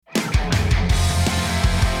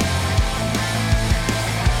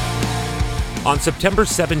On September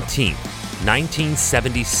 17,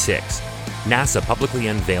 1976, NASA publicly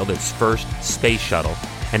unveiled its first space shuttle,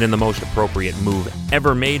 and in the most appropriate move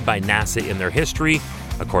ever made by NASA in their history,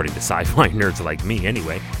 according to sci-fi nerds like me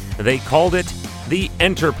anyway, they called it the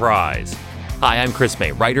Enterprise. Hi, I'm Chris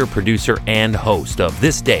May, writer, producer, and host of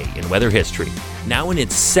This Day in Weather History, now in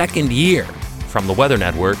its second year from the Weather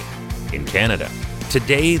Network in Canada.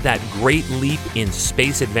 Today, that great leap in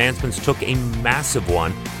space advancements took a massive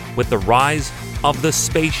one with the rise of the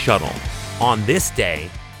Space Shuttle on this day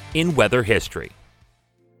in weather history.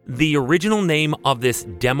 The original name of this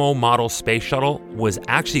demo model space shuttle was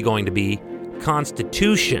actually going to be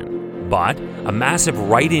Constitution, but a massive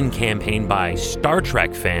write-in campaign by Star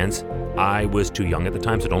Trek fans, I was too young at the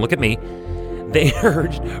time, so don't look at me, they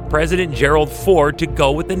urged President Gerald Ford to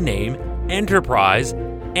go with the name Enterprise,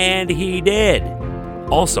 and he did.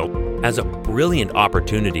 Also, as a brilliant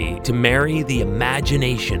opportunity to marry the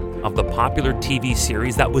imagination of the popular TV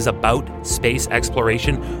series that was about space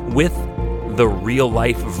exploration with the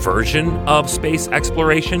real-life version of space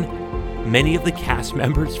exploration, many of the cast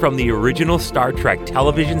members from the original Star Trek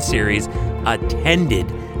television series attended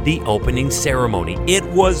the opening ceremony. It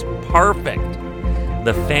was perfect.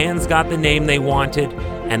 The fans got the name they wanted,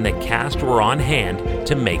 and the cast were on hand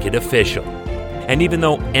to make it official. And even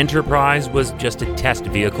though Enterprise was just a test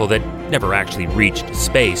vehicle that never actually reached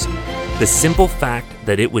space, the simple fact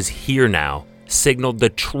that it was here now signaled the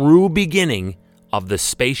true beginning of the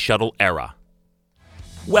space shuttle era.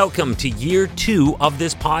 Welcome to year 2 of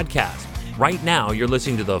this podcast. Right now, you're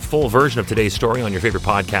listening to the full version of today's story on your favorite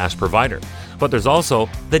podcast provider. But there's also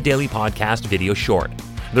the daily podcast video short.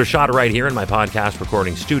 They're shot right here in my podcast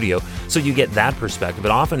recording studio, so you get that perspective.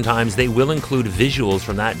 But oftentimes, they will include visuals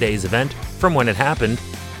from that day's event, from when it happened,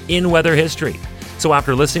 in weather history. So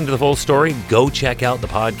after listening to the full story, go check out the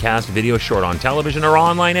podcast video short on television or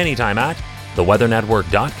online anytime at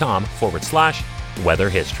theweathernetwork.com/weather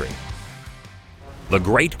history. The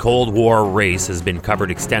Great Cold War race has been covered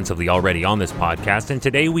extensively already on this podcast, and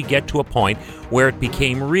today we get to a point where it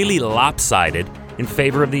became really lopsided in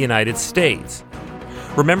favor of the United States.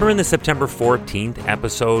 Remember in the September 14th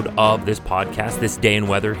episode of this podcast, This Day in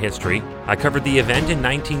Weather History, I covered the event in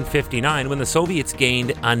 1959 when the Soviets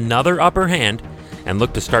gained another upper hand and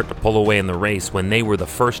looked to start to pull away in the race when they were the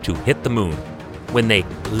first to hit the moon, when they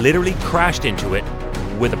literally crashed into it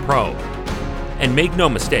with a probe. And make no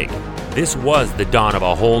mistake, this was the dawn of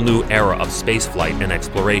a whole new era of spaceflight and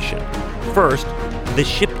exploration. First, the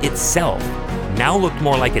ship itself now looked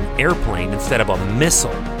more like an airplane instead of a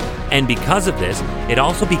missile. And because of this, it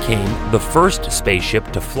also became the first spaceship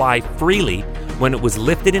to fly freely when it was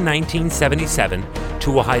lifted in 1977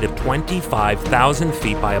 to a height of 25,000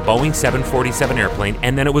 feet by a Boeing 747 airplane,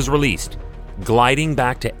 and then it was released, gliding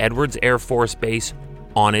back to Edwards Air Force Base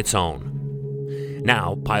on its own.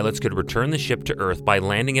 Now, pilots could return the ship to Earth by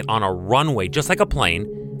landing it on a runway just like a plane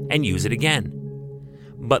and use it again.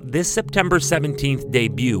 But this September 17th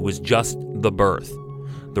debut was just the birth.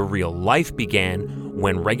 The real life began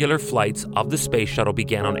when regular flights of the space shuttle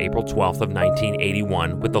began on April 12th of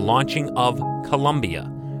 1981 with the launching of Columbia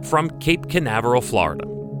from Cape Canaveral, Florida.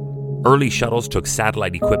 Early shuttles took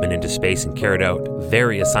satellite equipment into space and carried out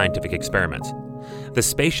various scientific experiments. The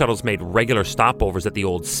space shuttles made regular stopovers at the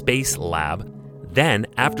old Space Lab. Then,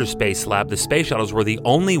 after Space Lab, the space shuttles were the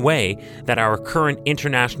only way that our current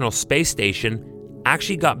International Space Station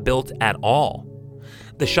actually got built at all.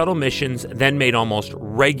 The shuttle missions then made almost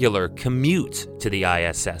regular commutes to the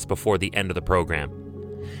ISS before the end of the program.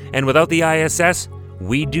 And without the ISS,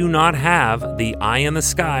 we do not have the eye in the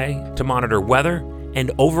sky to monitor weather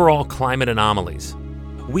and overall climate anomalies.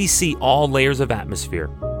 We see all layers of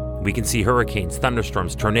atmosphere. We can see hurricanes,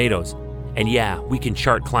 thunderstorms, tornadoes, and yeah, we can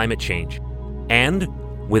chart climate change. And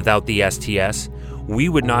without the STS, we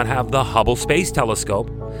would not have the Hubble Space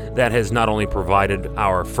Telescope that has not only provided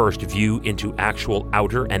our first view into actual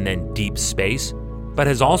outer and then deep space, but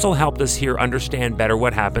has also helped us here understand better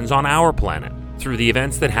what happens on our planet through the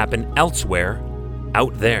events that happen elsewhere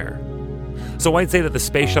out there. So I'd say that the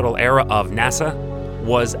space shuttle era of NASA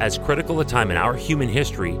was as critical a time in our human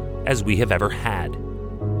history as we have ever had.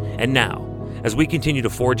 And now, as we continue to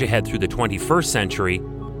forge ahead through the 21st century,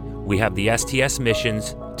 we have the STS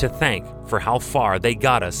missions to thank for how far they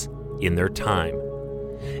got us in their time.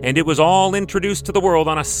 And it was all introduced to the world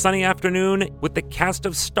on a sunny afternoon with the cast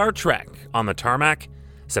of Star Trek on the tarmac,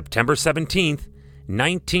 September 17th,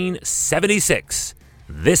 1976.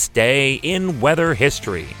 This day in weather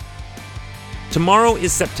history. Tomorrow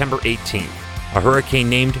is September 18th. A hurricane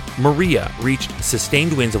named Maria reached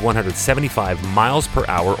sustained winds of 175 miles per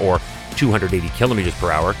hour or 280 kilometers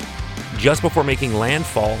per hour just before making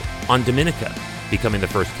landfall on Dominica, becoming the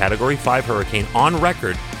first Category 5 hurricane on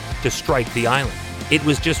record to strike the island. It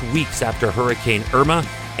was just weeks after Hurricane Irma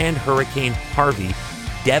and Hurricane Harvey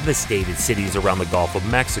devastated cities around the Gulf of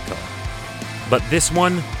Mexico. But this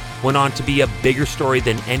one went on to be a bigger story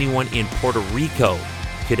than anyone in Puerto Rico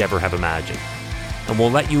could ever have imagined. And we'll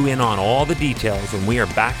let you in on all the details when we are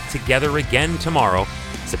back together again tomorrow,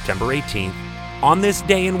 September 18th, on this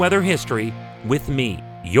day in weather history with me,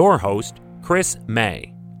 your host, Chris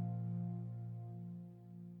May.